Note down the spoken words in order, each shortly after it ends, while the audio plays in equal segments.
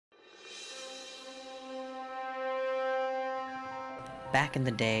Back in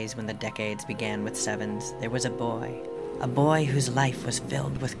the days when the decades began with sevens, there was a boy whose life was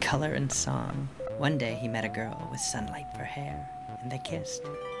filled with color and song. One day he met a girl with sunlight for hair, and they kissed,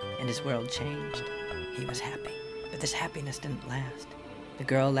 and his world changed. He was happy, but this happiness didn't last. The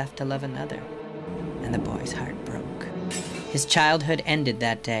girl left to love another, and the boy's heart broke. His childhood ended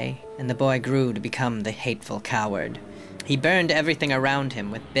that day, and the boy grew to become the hateful coward. He burned everything around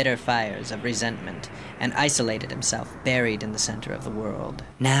him with bitter fires of resentment and isolated himself, buried in the center of the world.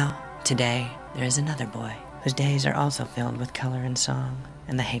 Now, today, there is another boy whose days are also filled with color and song,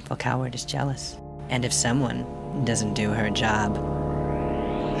 and the hateful coward is jealous. And if someone doesn't do her job,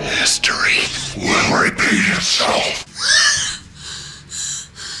 history will repeat itself.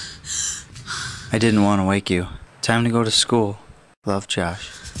 I didn't want to wake you. Time to go to school. Love, Josh.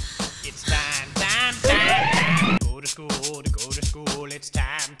 It's time. Go to school. It's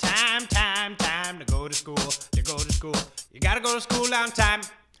time to go to school. You gotta go to school on time.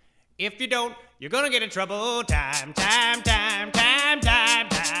 If you don't, you're gonna get in trouble. Time.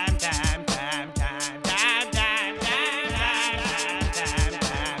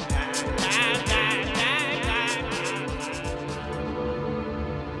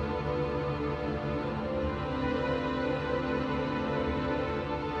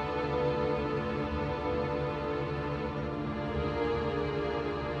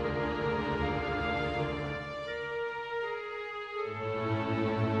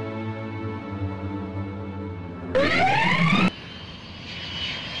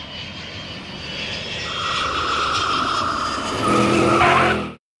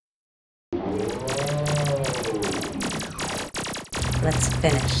 Let's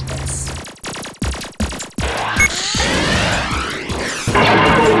finish this.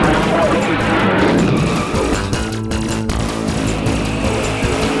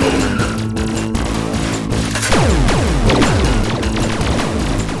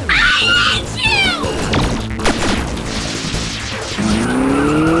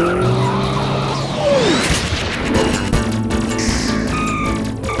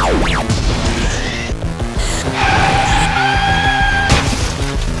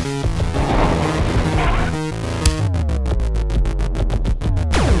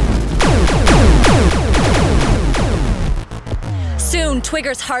 Soon,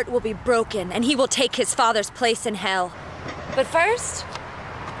 Twigger's heart will be broken, and he will take his father's place in hell. But first,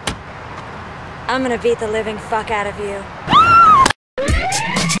 I'm gonna beat the living fuck out of you.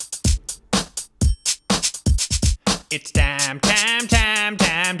 It's time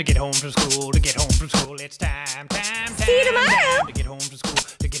to get home from school, It's time. See you tomorrow. To get home from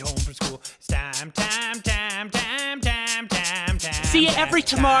school, It's time. See you every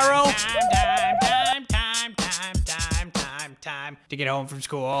tomorrow. Time to get home from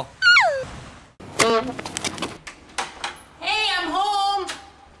school. Hey, I'm home.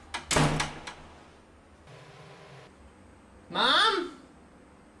 Mom?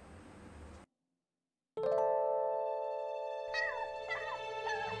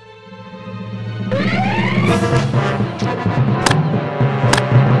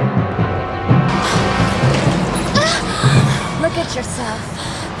 Look at yourself.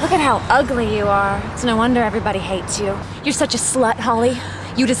 Look at how ugly you are. It's no wonder everybody hates you. You're such a slut, Holly.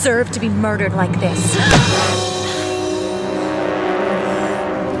 You deserve to be murdered like this.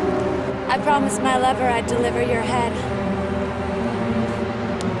 I promised my lover I'd deliver your head.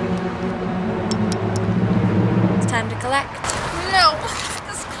 It's time to collect. No,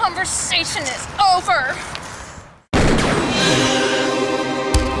 this conversation is over.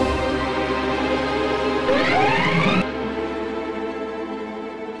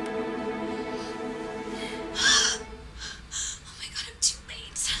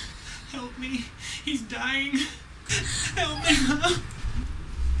 Help me. He's dying. Help me, Mom.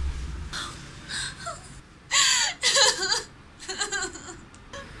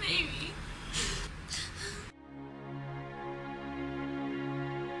 Baby.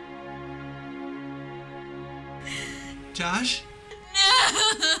 Josh?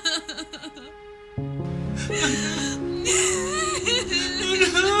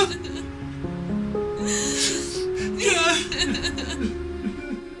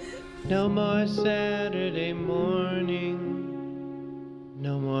 No more Saturday morning,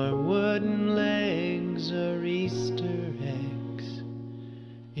 no more wooden legs or Easter eggs.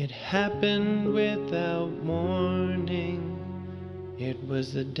 It happened without warning. It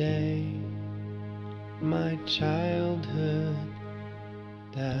was the day my childhood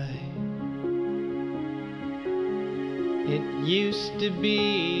died. It used to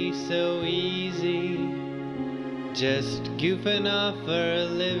be so easy, just goofing off for a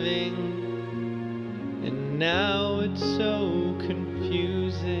living. And now it's so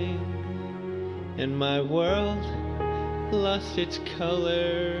confusing, and my world lost its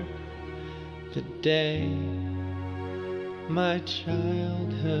color the day my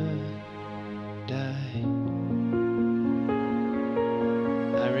childhood died.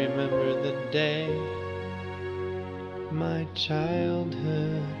 I remember the day my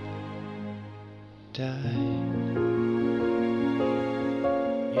childhood died.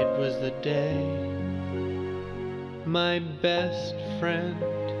 It was the day my best friend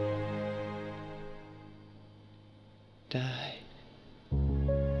died.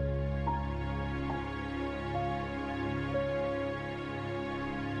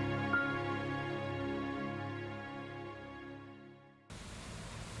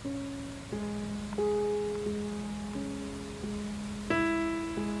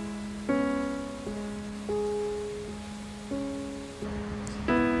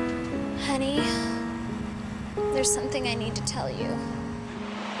 Honey, there's something I need to tell you.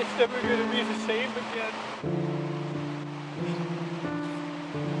 It's never gonna be the same again.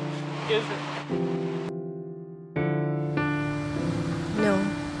 Is it? No.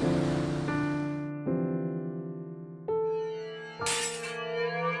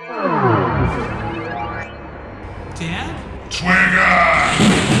 Dad? Twigger!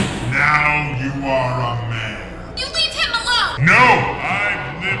 Now you are a man. You leave him alone! No!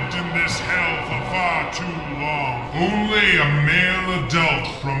 I've lived in this hell for far too long. Only a male adult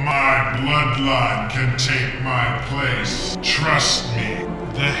from my bloodline can take my place. Trust me,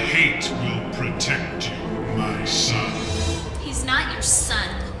 the hate will protect you, my son. He's not your son.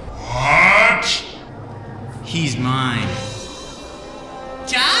 What? He's mine.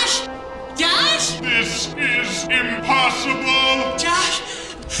 Josh? Josh? This is impossible! Josh?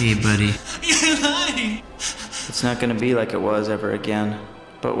 Hey, buddy. You're lying. It's not gonna be like it was ever again.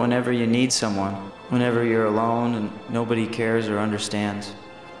 But whenever you need someone, whenever you're alone and nobody cares or understands,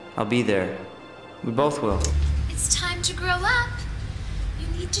 I'll be there. We both will. It's time to grow up. You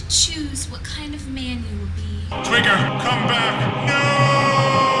need to choose what kind of man you will be. Twigger, come back! No!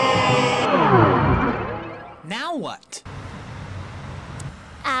 Now what?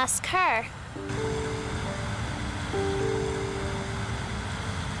 Ask her.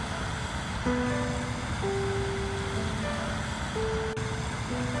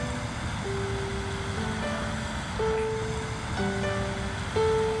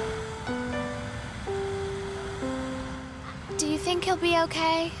 Do you think he'll be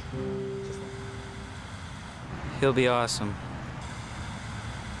okay? He'll be awesome.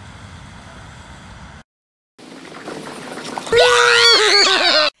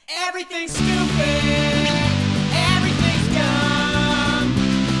 Everything's stupid.